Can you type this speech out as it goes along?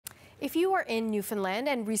If you are in Newfoundland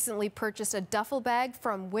and recently purchased a duffel bag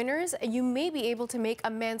from Winners, you may be able to make a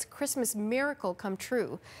man's Christmas miracle come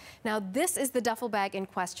true. Now, this is the duffel bag in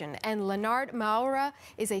question, and Leonard Maura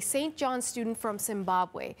is a St. John student from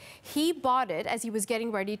Zimbabwe. He bought it as he was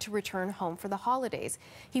getting ready to return home for the holidays.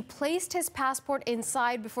 He placed his passport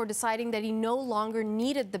inside before deciding that he no longer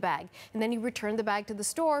needed the bag, and then he returned the bag to the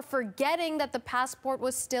store, forgetting that the passport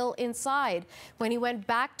was still inside. When he went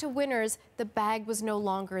back to Winners, the bag was no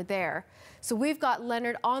longer there. So we've got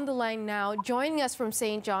Leonard on the line now, joining us from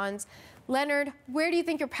St. John's. Leonard, where do you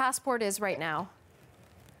think your passport is right now?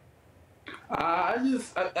 I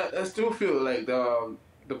still feel like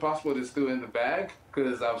the passport is still in the bag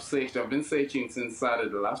because I've been searching since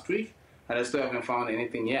Saturday last week, and I still haven't found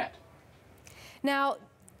anything yet. Now,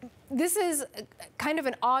 this is kind of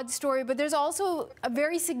an odd story, but there's also a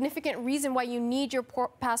very significant reason why you need your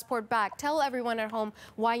passport back. Tell everyone at home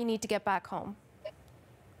why you need to get back home.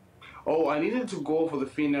 Oh, I needed to go for the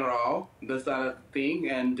funeral, that's the other thing,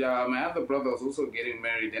 and my other brother was also getting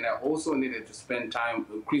married, and I also needed to spend time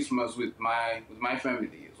with Christmas with my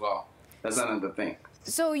family as well. That's another thing.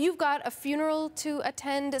 So you've got a funeral to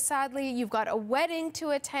attend, sadly, you've got a wedding to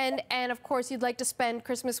attend, and of course you'd like to spend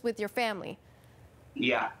Christmas with your family.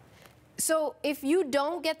 Yeah. So if you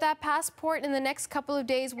don't get that passport in the next couple of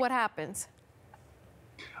days, what happens?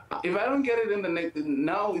 If I don't get it in the next,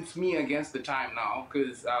 now it's me against the time now,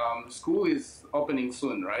 because school is opening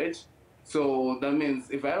soon, right? So that means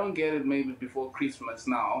if I don't get it maybe before Christmas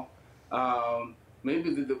now,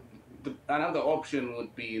 maybe another option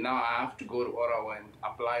would be now I have to go to Ottawa and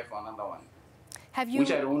apply for another one.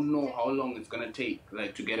 Which I don't know how long it's going to take,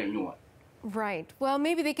 like, to get a new one. Right. Well,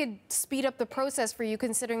 maybe they could speed up the process for you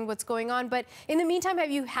considering what's going on. But in the meantime,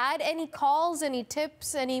 have you had any calls, any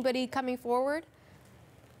tips, anybody coming forward?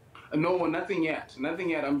 No, nothing yet.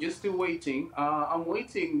 Nothing yet. I'm just still waiting. I'm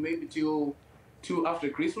waiting maybe till after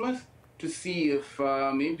Christmas to see if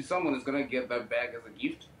maybe someone is going to get that bag as a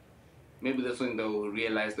gift. Maybe that's when they'll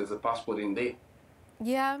realize there's a passport in there.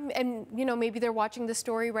 Yeah, and, you know, maybe they're watching the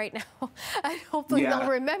story right now. And hopefully they'll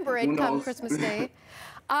remember it come Christmas Day.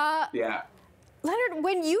 Yeah. Leonard,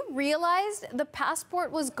 when you realized the passport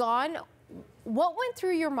was gone, what went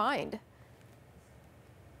through your mind?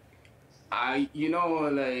 You know,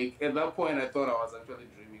 like, at that point, I thought I was actually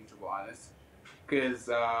dreaming, to be honest. Because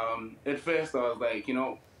at first, I was like, you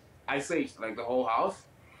know, I searched, like, the whole house.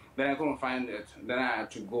 Then I couldn't find it. Then I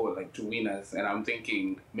had to go, like, to Winners. And I'm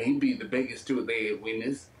thinking, maybe the bag is still there at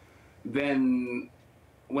Winners. Then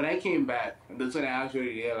when I came back, that's when I actually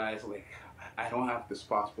realized, like, I don't have this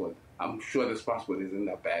passport. I'm sure this passport is in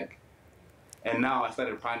that bag. And now I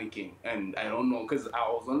started panicking. And I don't know, because I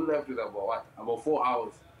was only left with about 4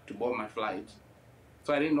 hours to board my flight.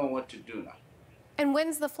 So I didn't know what to do now. And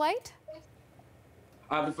when's the flight?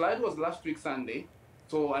 The flight was last week Sunday,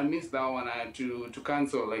 so I missed that one. I had to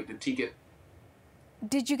cancel, like, the ticket.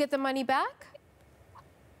 Did you get the money back?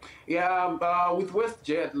 Yeah, with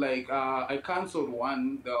WestJet, like, I canceled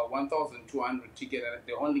the 1,200 ticket, and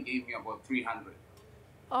they only gave me about 300.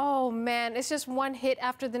 Oh man, it's just one hit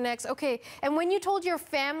after the next. Okay, and when you told your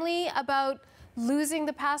family about losing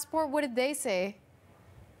the passport, what did they say?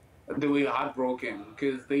 They were heartbroken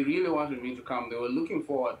because they really wanted me to come. They were looking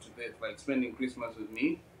forward to this, like, spending Christmas with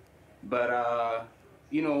me. But,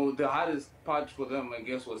 you know, the hardest part for them, I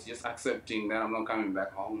guess, was just accepting that I'm not coming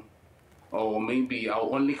back home. Or maybe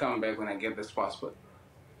I'll only come back when I get this passport.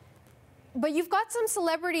 But you've got some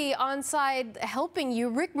celebrity on side helping you.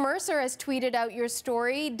 Rick Mercer has tweeted out your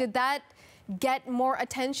story. Did that get more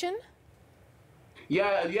attention?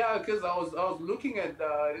 Yeah, because I was looking at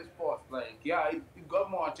this post, like, yeah, it got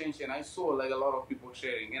more attention. I saw, like, a lot of people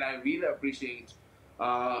sharing, and I really appreciate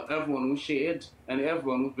everyone who shared and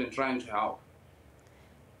everyone who's been trying to help.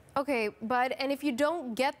 Okay, Bud, and if you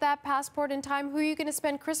don't get that passport in time, who are you going to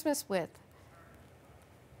spend Christmas with?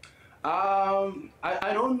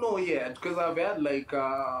 I don't know yet, because I've had, like,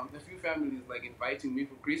 a few families, like, inviting me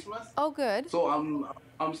for Christmas. Oh, good. So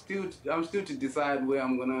I'm still to decide where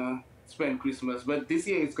I'm gonna spend Christmas, but this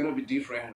year it's gonna be different.